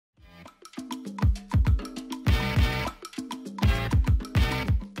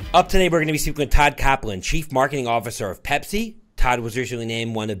Up today, we're going to be speaking with Todd Kaplan, Chief Marketing Officer of Pepsi. Todd was recently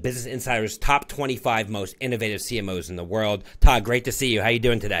named one of Business Insider's top 25 most innovative CMOs in the world. Todd, great to see you. How are you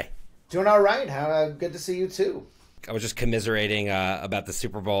doing today? Doing all right. Good to see you too. I was just commiserating about the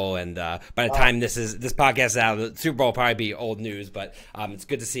Super Bowl, and by the time this podcast is out, the Super Bowl will probably be old news. But it's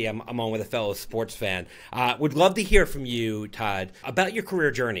good to see I'm on with a fellow sports fan. Would love to hear from you, Todd, about your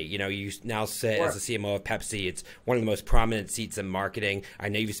career journey. You know, you now sit as a CMO of Pepsi. It's one of the most prominent seats in marketing. I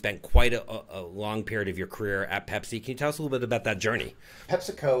know you've spent quite a long period of your career at Pepsi. Can you tell us a little bit about that journey?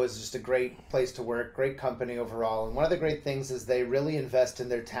 PepsiCo is just a great place to work, great company overall. And one of the great things is they really invest in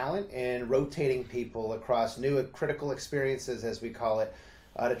their talent and rotating people across new critical experiences, as we call it,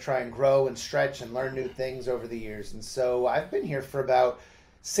 to try and grow and stretch and learn new things over the years. And so I've been here for about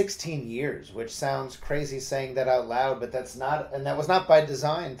 16 years, which sounds crazy saying that out loud, but that's not, and that was not by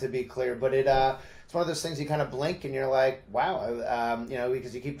design, to be clear, but it's one of those things you kind of blink and you're like, wow,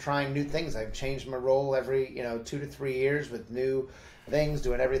 because you keep trying new things. I've changed my role every, 2 to 3 years with new things,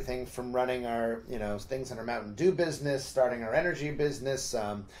 doing everything from running our, things in our Mountain Dew business, starting our energy business,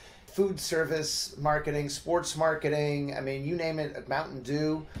 food service marketing, sports marketing, I mean, you name it, Mountain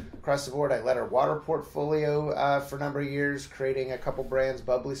Dew, across the board. I led our water portfolio for a number of years, creating a couple brands,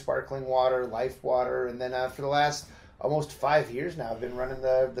 Bubbly Sparkling Water, Life Water, and then for the last almost 5 years now, I've been running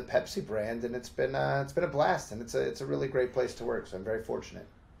the Pepsi brand, and it's been a blast, and it's a really great place to work, so I'm very fortunate.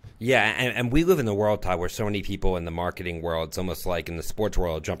 Yeah, and we live in the world, Todd, where so many people in the marketing world, it's almost like in the sports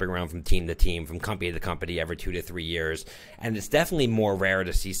world, jumping around from team to team, from company to company every 2 to 3 years. And it's definitely more rare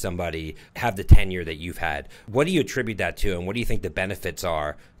to see somebody have the tenure that you've had. What do you attribute that to, and what do you think the benefits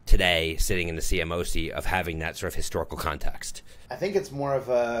are today, sitting in the CMO seat, of having that sort of historical context? I think it's more of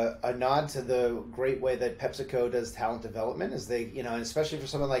a nod to the great way that PepsiCo does talent development, is they, especially for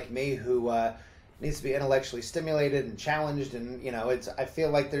someone like me who needs to be intellectually stimulated and challenged, and I feel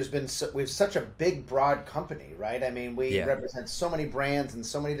like we've such a big, broad company, right? I mean, we represent so many brands in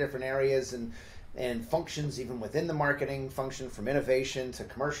so many different areas and functions, even within the marketing function, from innovation to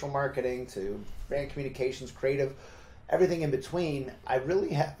commercial marketing to brand communications, creative, everything in between. I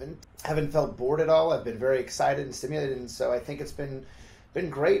really haven't felt bored at all. I've been very excited and stimulated, and so I think it's been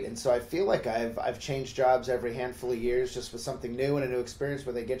great. And so I feel like I've changed jobs every handful of years, just with something new and a new experience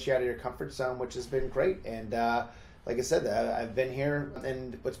where they get you out of your comfort zone, which has been great. And like I said, I've been here,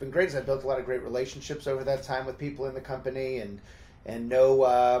 and what's been great is I've built a lot of great relationships over that time with people in the company, and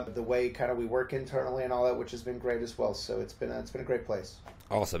know the way kind of we work internally and all that, which has been great as well. So it's been a great place.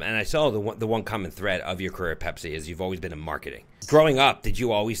 Awesome. And I saw the one common thread of your career at Pepsi is you've always been in marketing. Growing up, did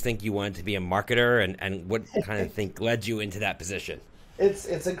you always think you wanted to be a marketer, and what kind of thing led you into that position?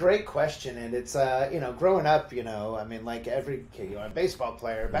 It's a great question, and it's growing up, I mean, like every kid, a baseball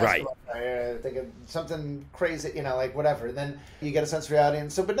player, basketball player, think of something crazy, like whatever. And then you get a sense of reality.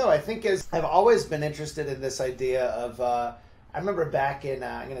 And so, but no, I think I've always been interested in this idea of. I remember back in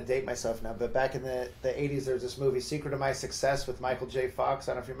I'm going to date myself now, but back in the 80s, there was this movie, Secret of My Success, with Michael J. Fox.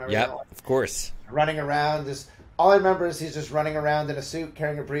 I don't know if you remember that one. Of course. Running around, all I remember is he's just running around in a suit,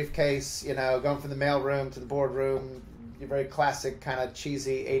 carrying a briefcase, going from the mailroom to the boardroom. Very classic kind of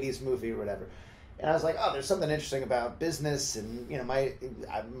cheesy 80s movie or whatever. And I was like, oh, there's something interesting about business. And,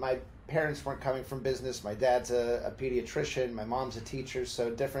 my parents weren't coming from business. My dad's a pediatrician. My mom's a teacher,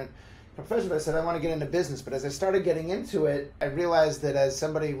 so different profession. But I said, I want to get into business. But as I started getting into it, I realized that as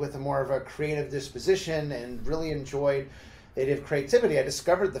somebody with a more of a creative disposition and really enjoyed the idea of creativity, I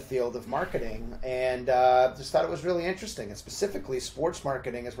discovered the field of marketing and just thought it was really interesting. And specifically, sports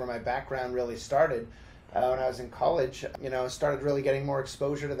marketing is where my background really started. When I was in college, started really getting more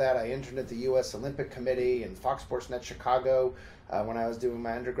exposure to that. I interned at the U.S. Olympic Committee and Fox Sports Net Chicago when I was doing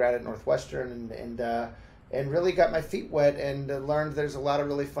my undergrad at Northwestern, and really got my feet wet and learned there's a lot of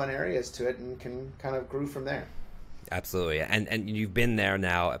really fun areas to it, and can kind of grew from there. Absolutely. And you've been there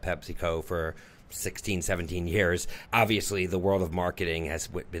now at PepsiCo for 16, 17 years. Obviously, the world of marketing has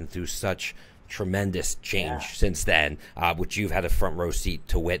been through such tremendous change since then, which you've had a front row seat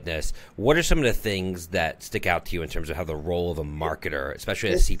to witness. What are some of the things that stick out to you in terms of how the role of a marketer,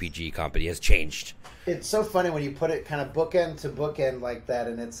 especially at a CPG company, has changed? It's so funny when you put it kind of bookend to bookend like that.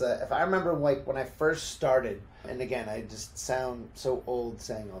 And it's if I remember, like, when I first started, and again, I just sound so old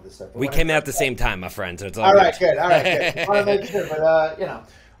saying all this stuff. We came out at the same time, my friend, so it's all good. All right, good. I want to make sure, but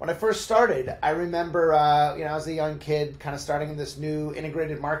when I first started, I remember, I was a young kid kind of starting in this new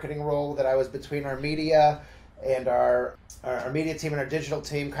integrated marketing role that I was between our media and our media team and our digital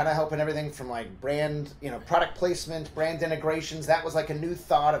team, kind of helping everything from like brand, product placement, brand integrations. That was like a new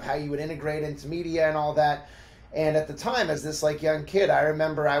thought of how you would integrate into media and all that. And at the time, as this like young kid, I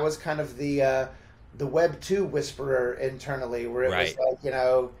remember I was kind of the the Web 2 whisperer internally, where it Right. was like,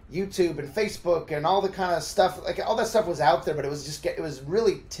 YouTube and Facebook and all the kind of stuff, like all that stuff was out there, but it was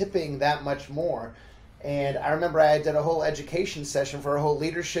really tipping that much more. And I remember I did a whole education session for a whole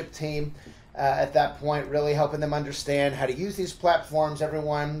leadership team at that point, really helping them understand how to use these platforms.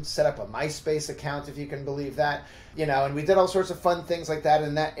 Everyone set up a MySpace account, if you can believe that, and we did all sorts of fun things like that.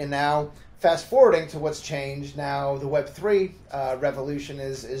 And now fast forwarding to what's changed now, the Web3 revolution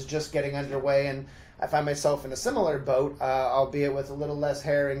is just getting underway, and I find myself in a similar boat, albeit with a little less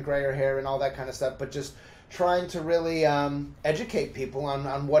hair and grayer hair and all that kind of stuff, but just trying to really educate people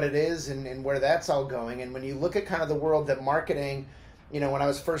on what it is and where that's all going. And when you look at kind of the world that marketing, when I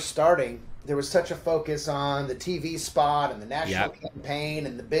was first starting, there was such a focus on the TV spot and the national campaign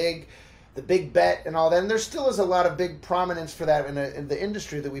and the big bet and all that. And there still is a lot of big prominence for that in the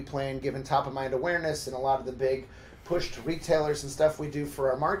industry that we play in, given top of mind awareness and a lot of the big push to retailers and stuff we do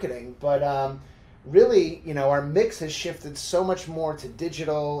for our marketing. But really, our mix has shifted so much more to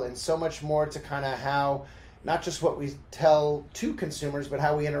digital and so much more to kind of how, not just what we tell to consumers, but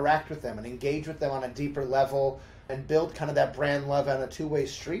how we interact with them and engage with them on a deeper level and build kind of that brand love on a two-way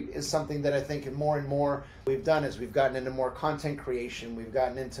street is something that I think more and more we've done as we've gotten into more content creation. We've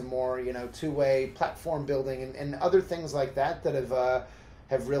gotten into more, two-way platform building and other things like that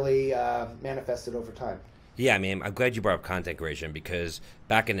have really manifested over time. Yeah, I mean, I'm glad you brought up content creation because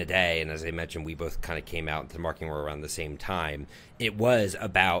back in the day, and as I mentioned, we both kind of came out into the marketing world around the same time. It was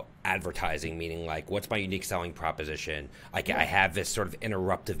about advertising, meaning like, what's my unique selling proposition? Like, I have this sort of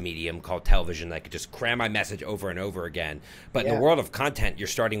interruptive medium called television that I could just cram my message over and over again. But in the world of content, you're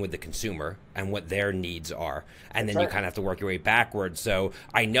starting with the consumer and what their needs are. And then you kind of have to work your way backwards. So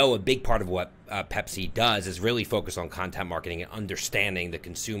I know a big part of what Pepsi does is really focus on content marketing and understanding the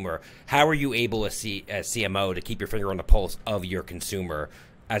consumer. How are you able as CMO to keep your finger on the pulse of your consumer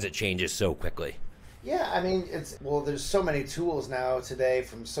as it changes so quickly? Yeah, I mean, there's so many tools now today,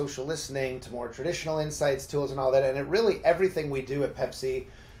 from social listening to more traditional insights tools and all that. And everything we do at Pepsi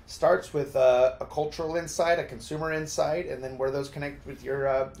starts with a cultural insight, a consumer insight, and then where those connect with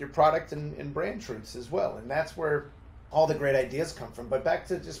your product and brand truths as well. And that's where all the great ideas come from. But back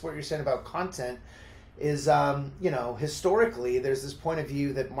to just what you're saying about content is, historically, there's this point of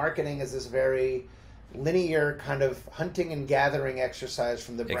view that marketing is this very linear kind of hunting and gathering exercise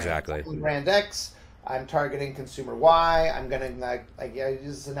from the brand. Exactly. Brand X, I'm targeting consumer Y. I'm going to, I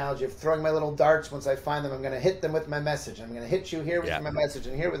use this analogy of throwing my little darts. Once I find them, I'm going to hit them with my message. I'm going to hit you here with my message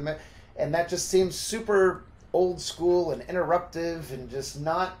and here with my, and that just seems super old school and interruptive and just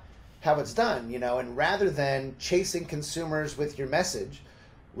not how it's done, and rather than chasing consumers with your message,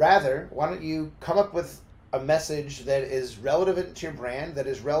 why don't you come up with a message that is relevant to your brand, that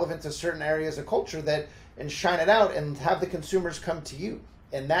is relevant to certain areas of culture, and shine it out and have the consumers come to you.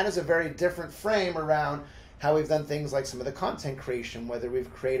 And that is a very different frame around how we've done things like some of the content creation, whether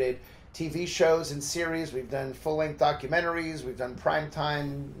we've created TV shows and series, we've done full-length documentaries, we've done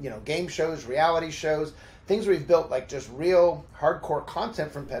primetime, game shows, reality shows, things we've built like just real hardcore content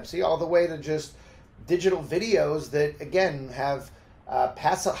from Pepsi, all the way to just digital videos that, again, have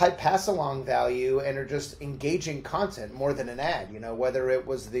high pass-along value and are just engaging content more than an ad. Whether it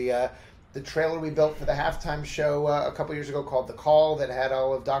was the trailer we built for the halftime show a couple years ago called The Call that had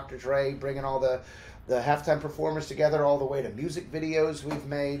all of Dr. Dre bringing all the halftime performers together, all the way to music videos we've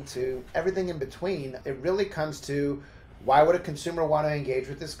made to everything in between. It really comes to, why would a consumer want to engage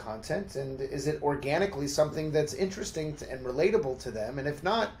with this content? And is it organically something that's interesting and relatable to them? And if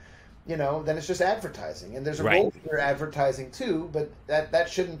not, then it's just advertising. And there's a role for advertising too, but that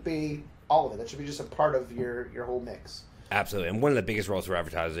shouldn't be all of it. That should be just a part of your whole mix. Absolutely. And one of the biggest roles for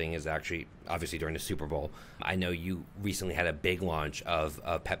advertising is actually, obviously, during the Super Bowl. I know you recently had a big launch of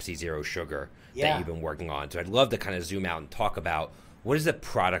Pepsi Zero Sugar that you've been working on. So I'd love to kind of zoom out and talk about, what is the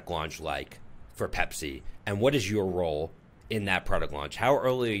product launch like for Pepsi, and what is your role in that product launch? How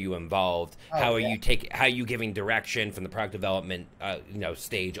early are you involved? How are you giving direction from the product development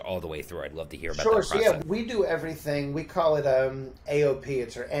stage all the way through? I'd love to hear about that process. Sure. So we do everything. We call it AOP.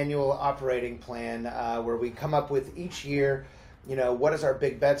 It's our annual operating plan, where we come up with each year, what is our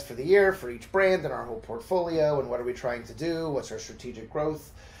big bets for the year for each brand and our whole portfolio, and what are we trying to do? What's our strategic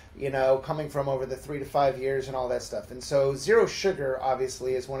growth, coming from over the 3 to 5 years and all that stuff. And so Zero Sugar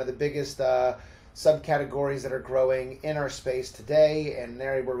obviously is one of the biggest subcategories that are growing in our space today, and an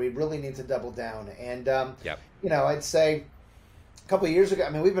area where we really need to double down. And I'd say a couple of years ago,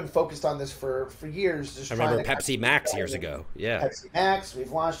 we've been focused on this for years. I remember Pepsi Max years ago. Yeah, Pepsi Max.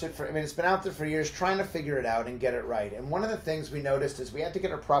 We've launched it it's been out there for years, trying to figure it out and get it right. And one of the things we noticed is we had to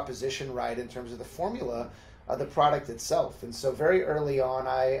get our proposition right in terms of the formula the product itself. And so very early on,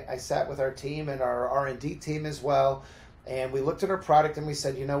 I sat with our team and our R&D team as well, and we looked at our product and we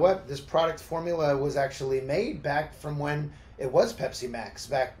said, you know what, this product formula was actually made back from when it was Pepsi Max,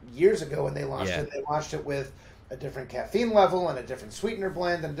 back years ago when they launched it. They launched it with a different caffeine level and a different sweetener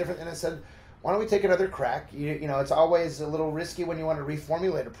blend and different. And I said, why don't we take another crack? You know, it's always a little risky when you want to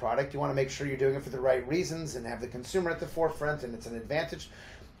reformulate a product. You want to make sure you're doing it for the right reasons and have the consumer at the forefront, and it's an advantage.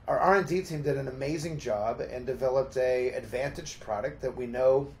 Our R&D team did an amazing job and developed a advantaged product that we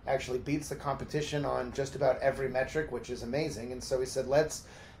know actually beats the competition on just about every metric, which is amazing. And so we said, let's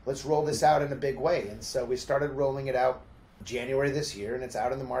roll this out in a big way. And so we started rolling it out January this year, and it's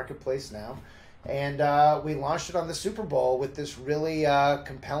out in the marketplace now. And we launched it on the Super Bowl with this really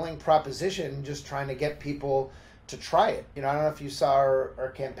compelling proposition, just trying to get people to try it. You know, I don't know if you saw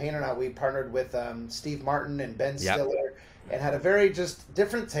our campaign or not. We partnered with Steve Martin and Ben Stiller, and had a very just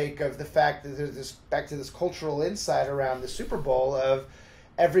different take of the fact that there's this, back to this cultural insight around the Super Bowl of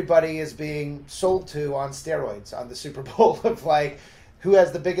everybody is being sold to on steroids on the Super Bowl, of like who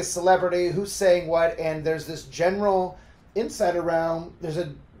has the biggest celebrity, who's saying what, and there's this general insight around, there's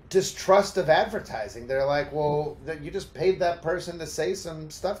a distrust of advertising. They're like, well, you just paid that person to say some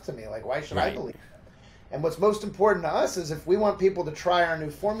stuff to me. Like, why should I believe them? And what's most important to us is if we want people to try our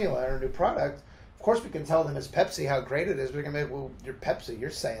new formula, our new product, of course we can tell them as Pepsi how great it is. We're going to be, well, you're Pepsi, you're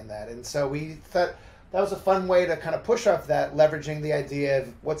saying that. And so we thought that was a fun way to kind of push off that, leveraging the idea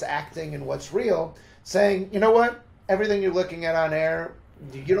of what's acting and what's real, saying, you know what, everything you're looking at on air,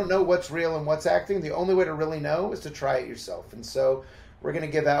 you don't know what's real and what's acting. The only way to really know is to try it yourself. And so we're going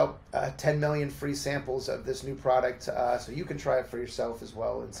to give out 10 million free samples of this new product, so you can try it for yourself as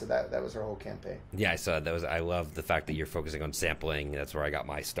well. And so that was our whole campaign. Yeah, I saw that. I love the fact that you're focusing on sampling. That's where I got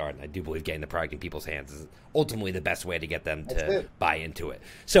my start, and I do believe getting the product in people's hands is ultimately the best way to get them to buy into it.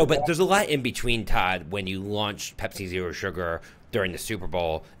 So, but there's a lot in between, Todd, when you launched Pepsi Zero Sugar during the Super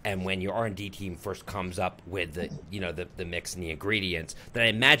Bowl, and when your R&D team first comes up with the mix and the ingredients, that I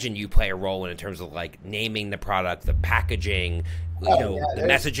imagine you play a role in terms of like naming the product, the packaging, the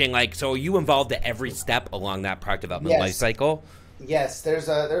messaging. Like, so are you involved at every step along that product development life cycle? Yes, there's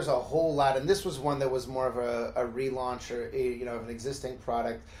a whole lot, and this was one that was more of a relaunch or of an existing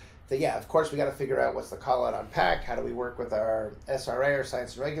product. That of course we got to figure out what's the call out on pack. How do we work with our SRA, our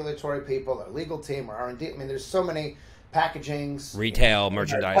science and regulatory people, our legal team, our R&D? I mean, there's so many packagings, retail,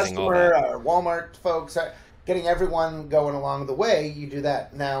 merchandising, customer, all that. Our Walmart folks, getting everyone going along the way. You do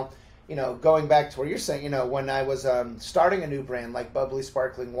that now. Going back to where you're saying, when I was starting a new brand like Bubbly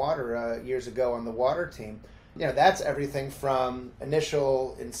Sparkling Water years ago on the water team, that's everything from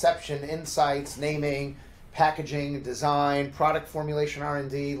initial inception, insights, naming, packaging, design, product formulation,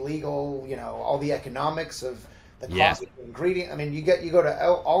 R&D, legal, all the economics of the cost of the ingredient. I mean, you go to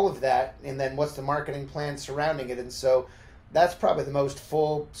all of that, and then what's the marketing plan surrounding it? And so that's probably the most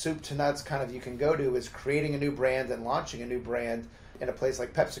full soup to nuts kind of you can go to, is creating a new brand and launching a new brand. In a place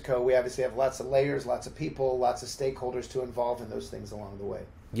like PepsiCo, we obviously have lots of layers, lots of people, lots of stakeholders to involve in those things along the way.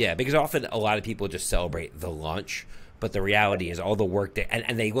 Yeah, because often a lot of people just celebrate the launch, but the reality is all the work that,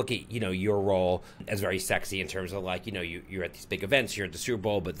 and they look at, your role as very sexy in terms of like, you're at these big events, you're at the Super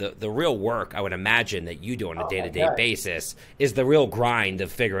Bowl, but the real work, I would imagine, that you do on a day-to-day basis is the real grind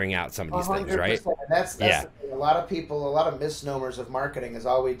of figuring out some of these 100%. Things, right? And that's the thing. A lot of people, a lot of misnomers of marketing is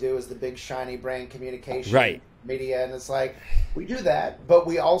all we do is the big shiny brand communication, media, and it's like, we do that, but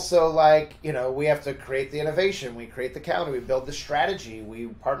we also we have to create the innovation, we create the calendar, we build the strategy, we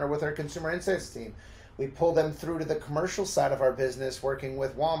partner with our consumer insights team. We pull them through to the commercial side of our business, working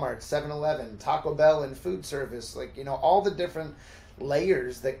with Walmart, 7-Eleven, Taco Bell, and food service. All the different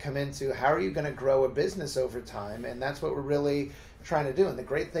layers that come into how are you going to grow a business over time, and that's what we're really trying to do. And the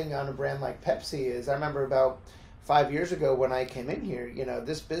great thing on a brand like Pepsi is, I remember about 5 years ago when I came in here,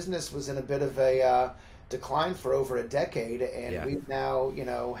 this business was in a bit of a decline for over a decade, and we've now,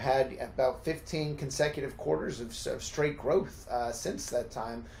 had about 15 consecutive quarters of straight growth since that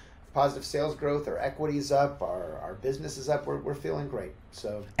time. Positive sales growth, our equity's up, our business is up. We're feeling great.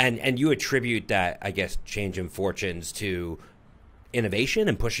 So and you attribute that, I guess, change in fortunes to innovation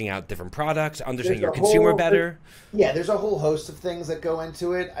and pushing out different products, understanding your consumer better. There's a whole host of things that go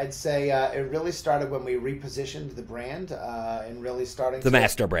into it. I'd say it really started when we repositioned the brand and really starting the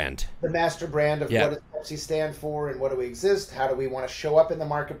master brand of what does Pepsi stand for and what do we exist? How do we want to show up in the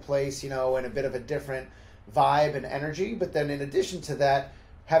marketplace? In a bit of a different vibe and energy. But then in addition to that,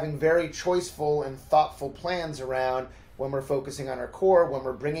 having very choiceful and thoughtful plans around when we're focusing on our core, when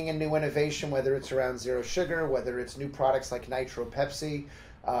we're bringing in new innovation, whether it's around zero sugar, whether it's new products like Nitro Pepsi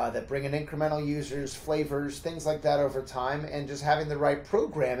that bring in incremental users, flavors, things like that over time, and just having the right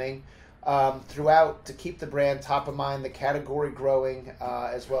programming throughout to keep the brand top of mind, the category growing,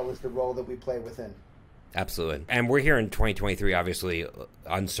 as well as the role that we play within. Absolutely. And we're here in 2023, obviously,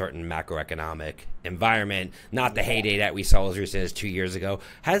 uncertain macroeconomic environment, not the heyday that we saw as recent as 2 years ago.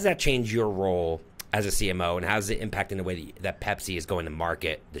 How does that change your role as a CMO, and how does it impact in the way that Pepsi is going to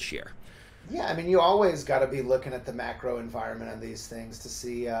market this year? Yeah, I mean, you always got to be looking at the macro environment on these things to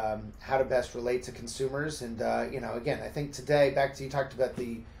see how to best relate to consumers. And, again, I think today, back to you talked about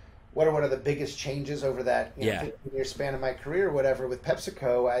what are the biggest changes over that 15-year span of my career or whatever with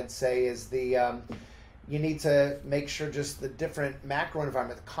PepsiCo, I'd say is you need to make sure just the different macro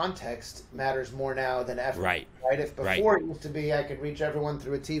environment, the context matters more now than ever. Right. If before it used to be I could reach everyone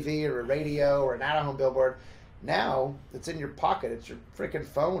through a TV or a radio or an out-of-home billboard, now it's in your pocket. It's your freaking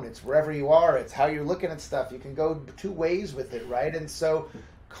phone. It's wherever you are. It's how you're looking at stuff. You can go two ways with it, right? And so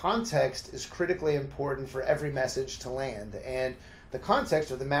context is critically important for every message to land. And the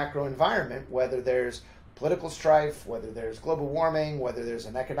context of the macro environment, whether there's political strife, whether there's global warming, whether there's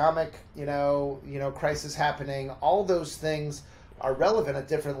an economic, crisis happening, all those things are relevant at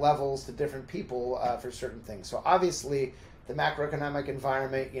different levels to different people for certain things. So obviously, the macroeconomic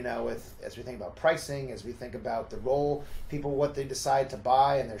environment, as we think about pricing, as we think about the role, people, what they decide to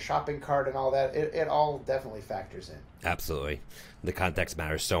buy and their shopping cart and all that, it all definitely factors in. Absolutely. The context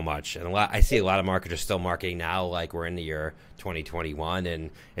matters so much. And I see a lot of marketers still marketing now like we're in the year 2021, and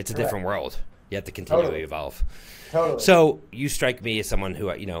it's a different world. You have to continually evolve. Totally. So you strike me as someone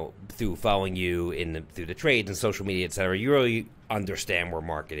who, through following you through the trades and social media, et cetera, you really understand where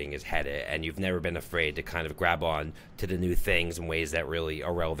marketing is headed, and you've never been afraid to kind of grab on to the new things in ways that really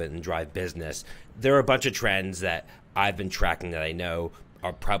are relevant and drive business. There are a bunch of trends that I've been tracking that I know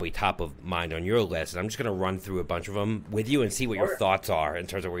are probably top of mind on your list, and I'm just going to run through a bunch of them with you and see what your thoughts are in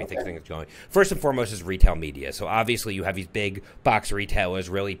terms of where you think things are going. First and foremost is retail media. So obviously you have these big box retailers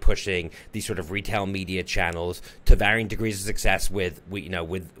really pushing these sort of retail media channels to varying degrees of success with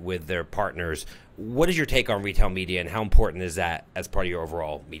their partners. What is your take on retail media, and how important is that as part of your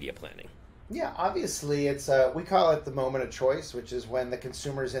overall media planning? Yeah, obviously it's we call it the moment of choice, which is when the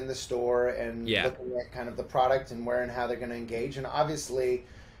consumer's in the store and looking at kind of the product and where and how they're going to engage. And obviously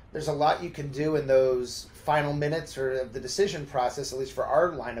there's a lot you can do in those final minutes or of the decision process, at least for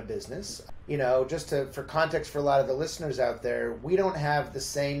our line of business. For context for a lot of the listeners out there, we don't have the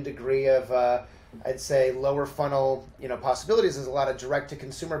same degree of I'd say lower funnel, possibilities as a lot of direct to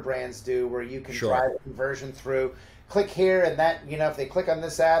consumer brands do, where you can drive conversion through click here and that, if they click on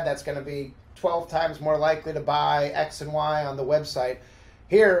this ad, that's going to be 12 times more likely to buy X and Y on the website.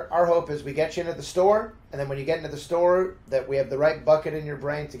 Here, our hope is we get you into the store, and then when you get into the store, that we have the right bucket in your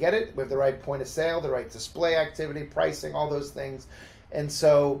brain to get it. We have the right point of sale, the right display activity, pricing, all those things. And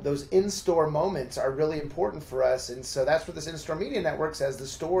so those in-store moments are really important for us. And so that's what this in-store media network says. The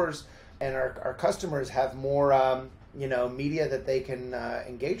stores and our customers have more media that they can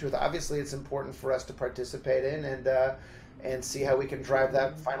engage with. Obviously, it's important for us to participate in and see how we can drive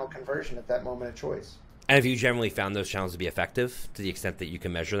that final conversion at that moment of choice. And have you generally found those channels to be effective to the extent that you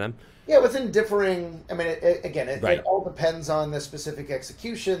can measure them? Yeah, within differing, it all depends on the specific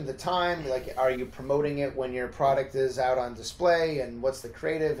execution, the time, like are you promoting it when your product is out on display, and what's the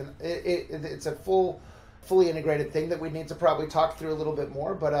creative, and it's a fully integrated thing that we need to probably talk through a little bit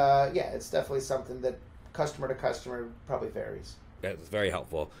more, but it's definitely something that customer to customer probably varies. That's very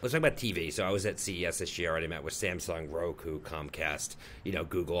helpful. Let's talk about TV. So I was at CES this year. I already met with Samsung, Roku, Comcast,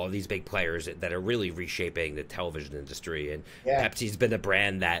 Google, all these big players that are really reshaping the television industry. And Pepsi's been a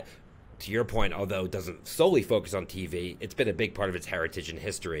brand that, to your point, although it doesn't solely focus on TV, it's been a big part of its heritage and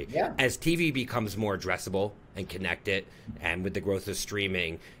history. Yeah. As TV becomes more addressable and connected, and with the growth of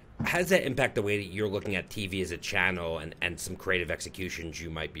streaming, how does that impact the way that you're looking at TV as a channel and some creative executions you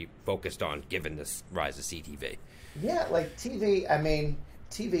might be focused on given this rise of CTV? Yeah, like TV,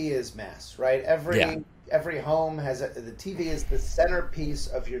 TV is mass, right? Every home has the TV is the centerpiece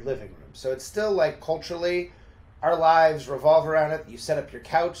of your living room. So it's still like culturally, our lives revolve around it. You set up your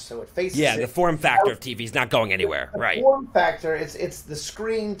couch so it faces it. The form factor of TV is not going anywhere, right? The form factor, it's the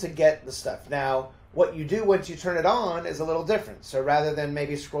screen to get the stuff. Now, what you do once you turn it on is a little different. So rather than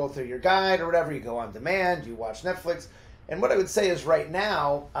maybe scroll through your guide or whatever, you go on demand, you watch Netflix. And what I would say is right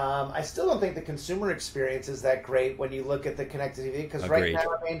now, I still don't think the consumer experience is that great when you look at the connected TV. Because right now,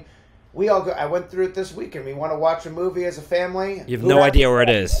 we all go. I went through it this weekend. We want to watch a movie as a family. You have no idea where it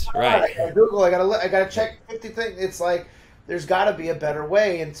is, right? I Google. I gotta check 50 things. It's like there's got to be a better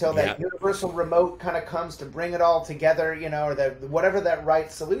way until that universal remote kind of comes to bring it all together. Or whatever that right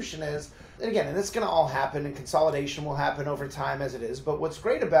solution is. And again, and it's going to all happen, and consolidation will happen over time as it is. But what's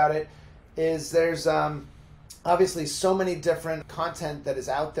great about it is there's obviously so many different content that is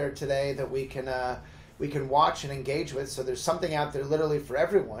out there today that we can watch and engage with. So there's something out there literally for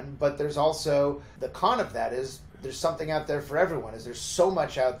everyone, but there's also the con of that is there's something out there for everyone. Is there's so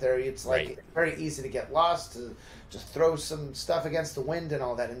much out there, it's like Right. very easy to get lost, to just throw some stuff against the wind and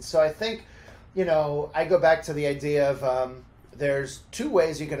all that. And so I think, I go back to the idea of there's two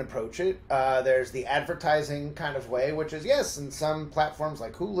ways you can approach it. There's the advertising kind of way, which is, yes, in some platforms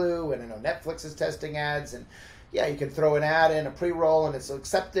like Hulu, and I know Netflix is testing ads, and yeah, you can throw an ad in, a pre-roll, and it's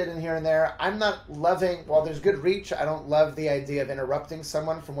accepted in here and there. I'm not loving, while there's good reach, I don't love the idea of interrupting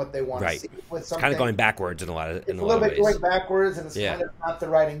someone from what they want to see with something. Kind of going backwards in a lot of ways. It's a little bit going backwards, and it's Yeah. kind of not the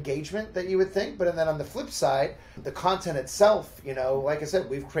right engagement that you would think. But then on the flip side, the content itself, like I said,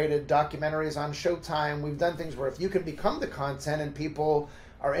 we've created documentaries on Showtime. We've done things where if you can become the content and people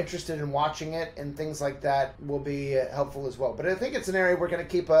are interested in watching it and things like that will be helpful as well. But I think it's an area we're going to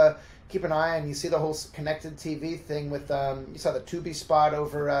keep an eye on. You see the whole connected TV thing with you saw the Tubi spot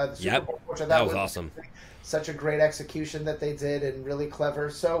over the Super Yep. Bowl, which I That thought was awesome. Such a great execution that they did and really clever.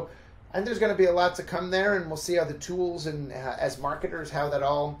 So I think there's going to be a lot to come there, and we'll see how the tools and as marketers how that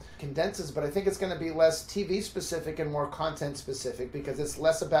all condenses. But I think it's going to be less TV specific and more content specific, because it's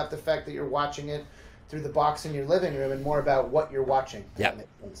less about the fact that you're watching it through the box in your living room and more about what you're watching. Yeah.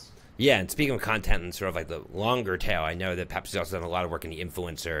 Yeah, and speaking of content and sort of like the longer tail, I know that Pepsi's also done a lot of work in the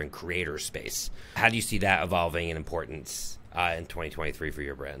influencer and creator space. How do you see that evolving in importance in 2023 for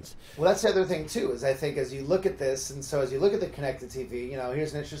your brands? Well, that's the other thing too, is I think as you look at this, and so as you look at the connected TV,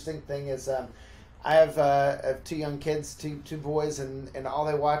 here's an interesting thing is I have two young kids, two boys, and all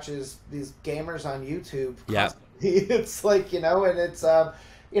they watch is these gamers on YouTube. Yeah. It's like, and it's,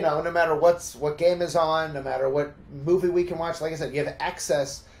 no matter what game is on, no matter what movie we can watch, like I said, you have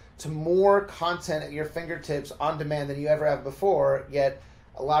access to more content at your fingertips on demand than you ever have before, yet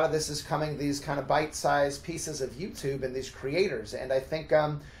a lot of this is coming these kind of bite-sized pieces of YouTube and these creators. And I think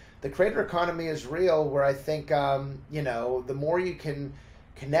the creator economy is real, where I think, the more you can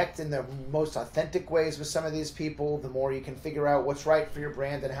connect in the most authentic ways with some of these people, the more you can figure out what's right for your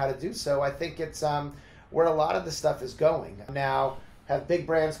brand and how to do so. I think it's where a lot of the stuff is going. Now, have big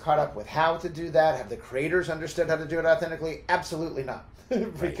brands caught up with how to do that? Have the creators understood how to do it authentically? Absolutely not.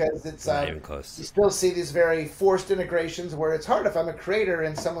 Because it's not even close. You still see these very forced integrations where it's hard. If I'm a creator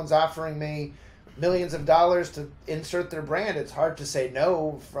and someone's offering me millions of dollars to insert their brand, it's hard to say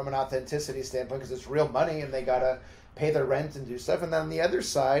no from an authenticity standpoint, because it's real money and they gotta pay their rent and do stuff. And then on the other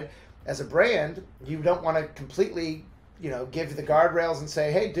side, as a brand, you don't want to completely give the guardrails and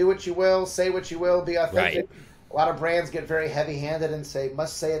say, hey, do what you will, say what you will, be authentic. Right. A lot of brands get very heavy-handed and say,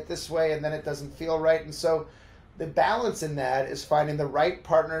 must say it this way, and then it doesn't feel right. And so the balance in that is finding the right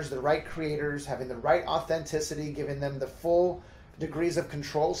partners, the right creators, having the right authenticity, giving them the full degrees of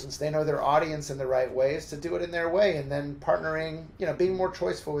control, since they know their audience in the right ways, to do it in their way, and then partnering, being more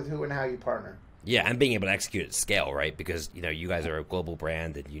choiceful with who and how you partner. Yeah, and being able to execute at scale, right? Because, you guys are a global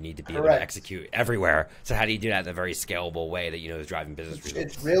brand and you need to be able Correct. to execute everywhere. So how do you do that in a very scalable way that is driving business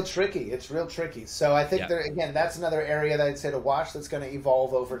results? It's real tricky. So I think that's another area that I'd say to watch, that's going to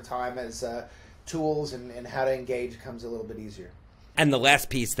evolve over time as tools and how to engage comes a little bit easier. And the last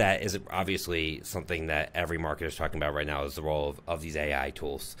piece that is obviously something that every marketer is talking about right now is the role of these AI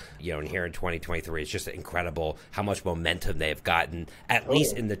tools. And here in 2023, it's just incredible how much momentum they've gotten, at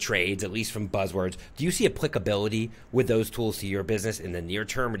least in the trades, at least from buzzwords. Do you see applicability with those tools to your business in the near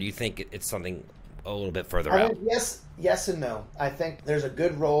term, or do you think it's something a little bit further out? Yes and no. I think there's a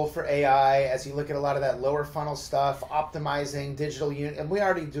good role for AI as you look at a lot of that lower funnel stuff, optimizing digital unit, and we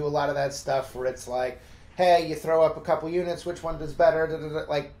already do a lot of that stuff where it's like, hey, you throw up a couple units, which one does better? Da, da, da.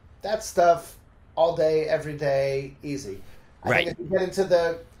 Like that stuff all day, every day, easy. I think if you get into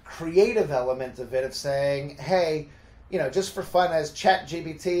the creative element of it, of saying, hey, just for fun, as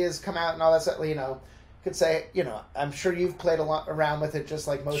ChatGPT has come out and all that stuff, could say, I'm sure you've played a lot around with it just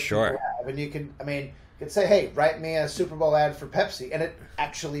like most people have. And you could say, hey, write me a Super Bowl ad for Pepsi. And it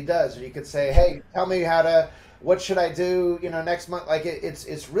actually does. Or you could say, hey, tell me what should I do, next month? Like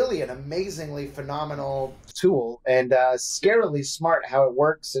it's really an amazingly phenomenal tool, and scarily smart how it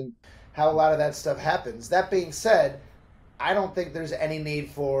works and how a lot of that stuff happens. That being said, I don't think there's any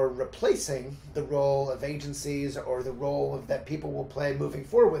need for replacing the role of agencies or the role that people will play moving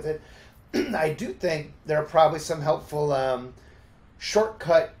forward with it. I do think there are probably some helpful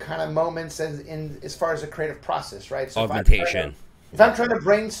shortcut kind of moments as far as a creative process, right? So augmentation. If I'm trying to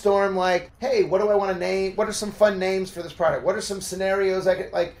brainstorm, like, hey, what do I want to name? What are some fun names for this product? What are some scenarios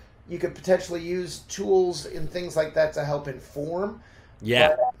you could potentially use tools and things like that to help inform?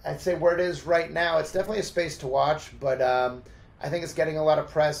 Yeah. But I'd say where it is right now, it's definitely a space to watch, but I think it's getting a lot of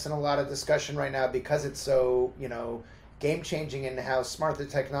press and a lot of discussion right now because it's so, game changing in how smart the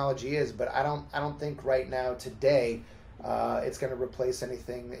technology is. But I don't think right now today it's going to replace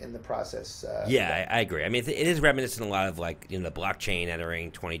anything in the process. I agree. I mean, it is reminiscent a lot of like the blockchain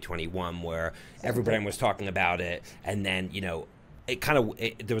entering 2021, where everybody was talking about it, and then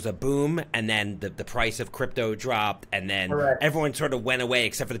there was a boom, and then the price of crypto dropped, and then Correct. everyone sort of went away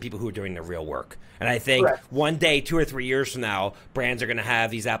except for the people who were doing the real work. And I think one day, 2 or 3 years from now, brands are going to have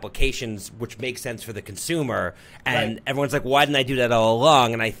these applications which make sense for the consumer, and everyone's like, why didn't I do that all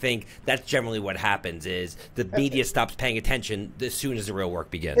along? And I think that's generally what happens is the media stops paying attention as soon as the real work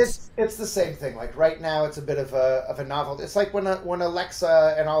begins. It's the same thing. Like right now, it's a bit of a novelty. It's like when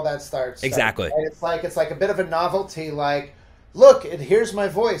Alexa and all that starts. Exactly. Right? It's like a bit of a novelty. Like, look, it hears my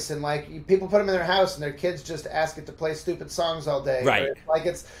voice, and like people put them in their house, and their kids just ask it to play stupid songs all day. Right.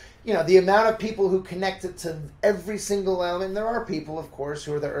 It's the amount of people who connect it to every single element. There are people, of course,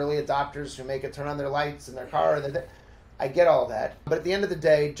 who are the early adopters who make it turn on their lights in their car. I get all that, but at the end of the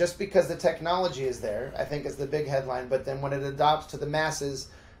day, just because the technology is there, I think is the big headline. But then when it adopts to the masses,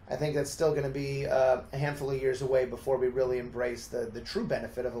 I think that's still going to be a handful of years away before we really embrace the true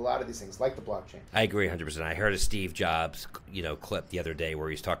benefit of a lot of these things, like the blockchain. I agree 100%. I heard a Steve Jobs, clip the other day where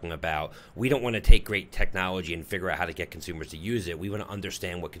he's talking about we don't want to take great technology and figure out how to get consumers to use it. We want to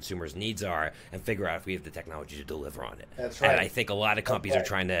understand what consumers' needs are and figure out if we have the technology to deliver on it. That's right. And I think a lot of companies are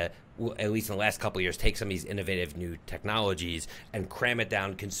trying to, at least in the last couple of years, take some of these innovative new technologies and cram it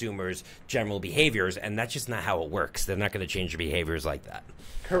down consumers' general behaviors, and that's just not how it works. They're not going to change their behaviors like that.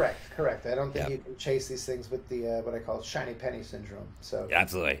 Correct. I don't think you can chase these things with the what I call shiny penny syndrome. So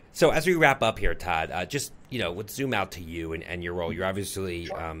absolutely. So as we wrap up here, Todd, just let's zoom out to you and your role. You're obviously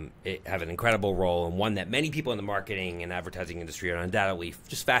have an incredible role, and one that many people in the marketing and advertising industry are undoubtedly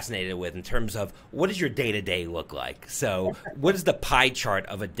just fascinated with in terms of what does your day-to-day look like? So what is the pie chart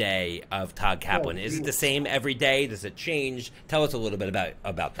of a day of Todd Kaplan? Is it the same every day? Does it change? Tell us a little bit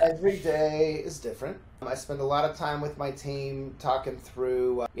about that. Every day is different. I spend a lot of time with my team talking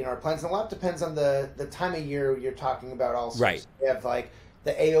through our plans, and a lot depends on the time of year you're talking about also. Right. So we have like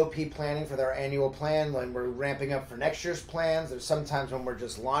the AOP planning for their annual plan when we're ramping up for next year's plans. There's sometimes when we're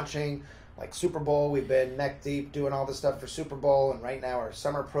just launching, like Super Bowl. We've been neck deep doing all the stuff for Super Bowl, and right now our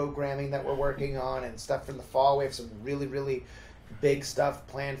summer programming that we're working on and stuff from the fall. We have some really, really big stuff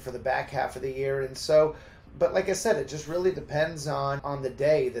planned for the back half of the year. And so, but like I said, it just really depends on the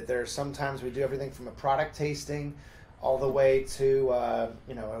day. That there are sometimes we do everything from a product tasting all the way to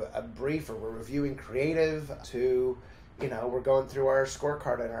a brief, or we're reviewing creative, to we're going through our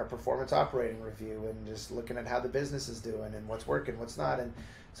scorecard and our performance operating review and just looking at how the business is doing and what's working, what's not. And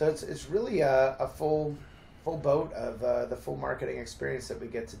so it's really a full boat of the full marketing experience that we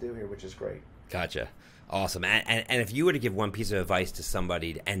get to do here, which is great. Gotcha. Awesome. And if you were to give one piece of advice to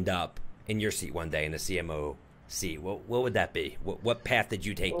somebody to end up in your seat one day, in the CMO seat, what would that be? What path did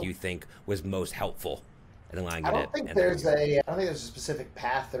you take, do you think, was most helpful in allowing you to? I don't think there's a specific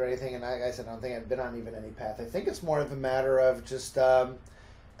path or anything, and like I said, I don't think I've been on even any path. I think it's more of a matter of just, and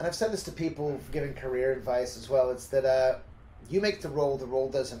I've said this to people giving career advice as well, it's that you make the role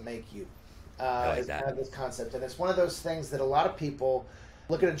doesn't make you. I like is that. kind of this concept. And it's one of those things that a lot of people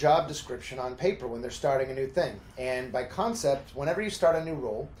look at a job description on paper when they're starting a new thing. And by concept, whenever you start a new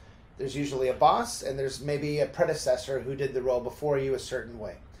role, there's usually a boss and there's maybe a predecessor who did the role before you a certain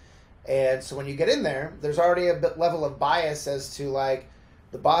way. And so when you get in there, there's already a bit level of bias as to like,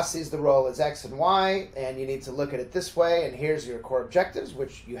 the boss sees the role as X and Y, and you need to look at it this way, and here's your core objectives,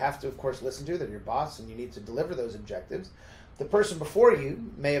 which you have to, of course, listen to. They're your boss, and you need to deliver those objectives. The person before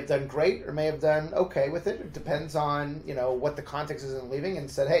you may have done great or may have done okay with it. It depends on, what the context is in leaving, and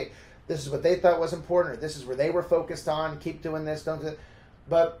said, hey, this is what they thought was important, or this is where they were focused on, keep doing this, don't do that.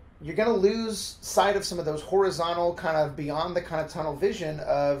 But you're going to lose sight of some of those horizontal, kind of beyond the kind of tunnel vision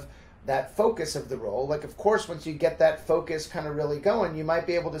of that focus of the role. Like, of course, once you get that focus kind of really going, you might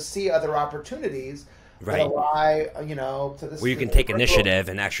be able to see other opportunities that lie, to this. Where you can take initiative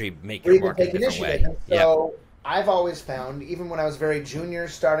and actually make your market a different way. And so I've always found, even when I was very junior,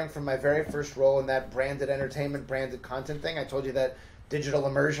 starting from my very first role in that branded entertainment, branded content thing, I told you that digital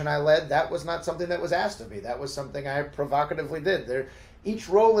immersion I led, that was not something that was asked of me. That was something I provocatively did. Each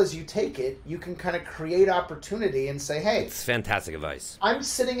role as you take it, you can kind of create opportunity and say, hey, it's fantastic advice. I'm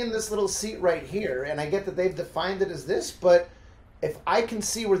sitting in this little seat right here, and I get that they've defined it as this, but if I can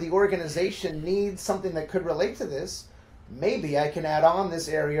see where the organization needs something that could relate to this, maybe I can add on this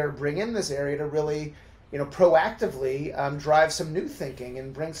area or bring in this area to really, proactively drive some new thinking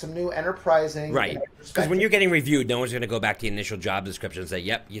and bring some new enterprising. Right. Because when you're getting reviewed, no one's going to go back to the initial job description and say,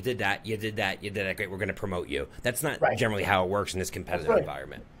 yep, you did that, you did that, you did that, great, we're going to promote you. That's not generally how it works in this competitive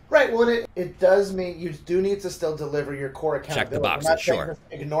environment. Right. Well, it does mean you do need to still deliver your core accountability. Check the boxes, sure.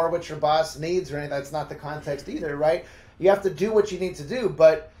 Ignore what your boss needs or anything. That's not the context either, right? You have to do what you need to do,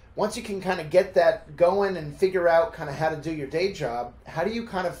 but once you can kind of get that going and figure out kind of how to do your day job, how do you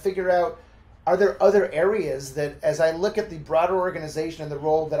kind of figure out, are there other areas that, as I look at the broader organization and the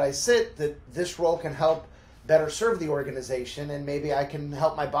role that I sit, that this role can help better serve the organization, and maybe I can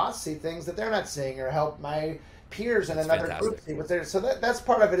help my boss see things that they're not seeing, or help my peers in another group see what's there. So that's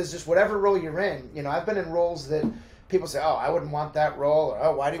part of it, is just whatever role you're in. I've been in roles that people say, oh, I wouldn't want that role, or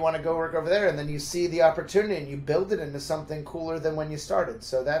oh, why do you want to go work over there? And then you see the opportunity and you build it into something cooler than when you started.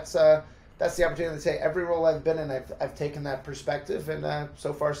 So that's the opportunity to say every role I've been in, I've taken that perspective, and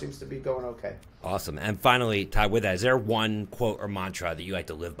so far seems to be going okay. Awesome. And finally, Todd, with that, is there one quote or mantra that you like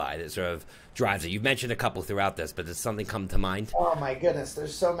to live by that sort of drives it? You've mentioned a couple throughout this, but does something come to mind? Oh my goodness,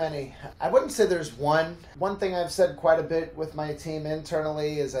 there's so many. I wouldn't say there's one. One thing I've said quite a bit with my team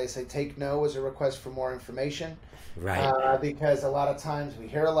internally is I say take no as a request for more information. Right. Because a lot of times we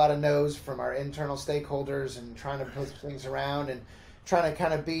hear a lot of no's from our internal stakeholders, and trying to push things around and trying to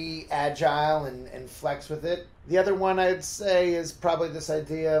kind of be agile and flex with it. The other one I'd say is probably this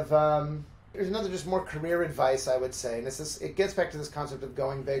idea of, there's another just more career advice I would say, and it gets back to this concept of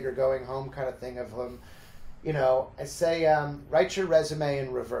going big or going home kind of thing of, I say write your resume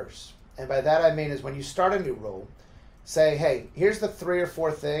in reverse. And by that I mean is when you start a new role, say, hey, here's the 3 or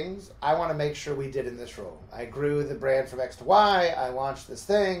 4 things I want to make sure we did in this role. I grew the brand from X to Y, I launched this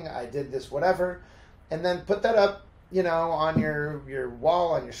thing, I did this whatever, and then put that up on your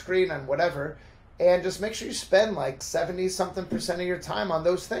wall, on your screen, on whatever, and just make sure you spend like 70-something% of your time on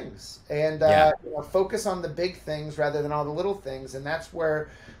those things, and focus on the big things rather than all the little things, and that's where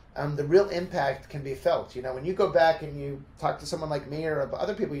the real impact can be felt. When you go back and you talk to someone like me or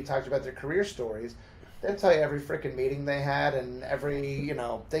other people you talked about their career stories, they'll tell you every freaking meeting they had and every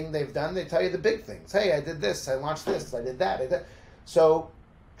thing they've done. They tell you the big things. Hey, I did this, I launched this, I did that. So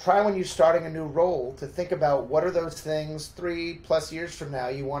try when you're starting a new role to think about what are those things 3+ years from now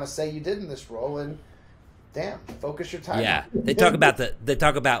you want to say you did in this role, and focus your time. Yeah, they talk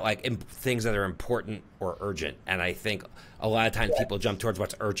about like things that are important or urgent, and I think a lot of times people jump towards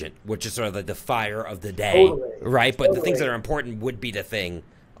what's urgent, which is sort of the fire of the day, right? But the things that are important would be the thing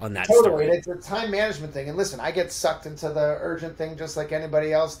on that story. It's a time management thing. And listen, I get sucked into the urgent thing just like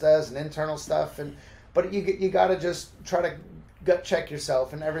anybody else does, and internal stuff, but you got to just try to gut check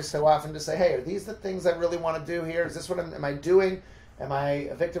yourself, and every so often to say, hey, are these the things I really want to do here? Is this what am I doing? Am I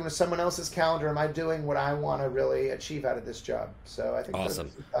a victim of someone else's calendar? Am I doing what I want to really achieve out of this job? So I think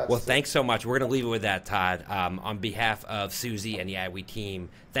awesome. Well, thanks so much. We're going to leave it with that, Todd. On behalf of Suzy and the Adweek team,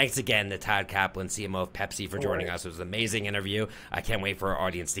 thanks again to Todd Kaplan, CMO of Pepsi, for joining us. It was an amazing interview. I can't wait for our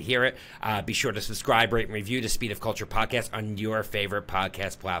audience to hear it. Be sure to subscribe, rate, and review the Speed of Culture podcast on your favorite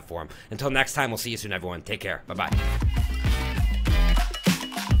podcast platform. Until next time, we'll see you soon, everyone. Take care. Bye-bye.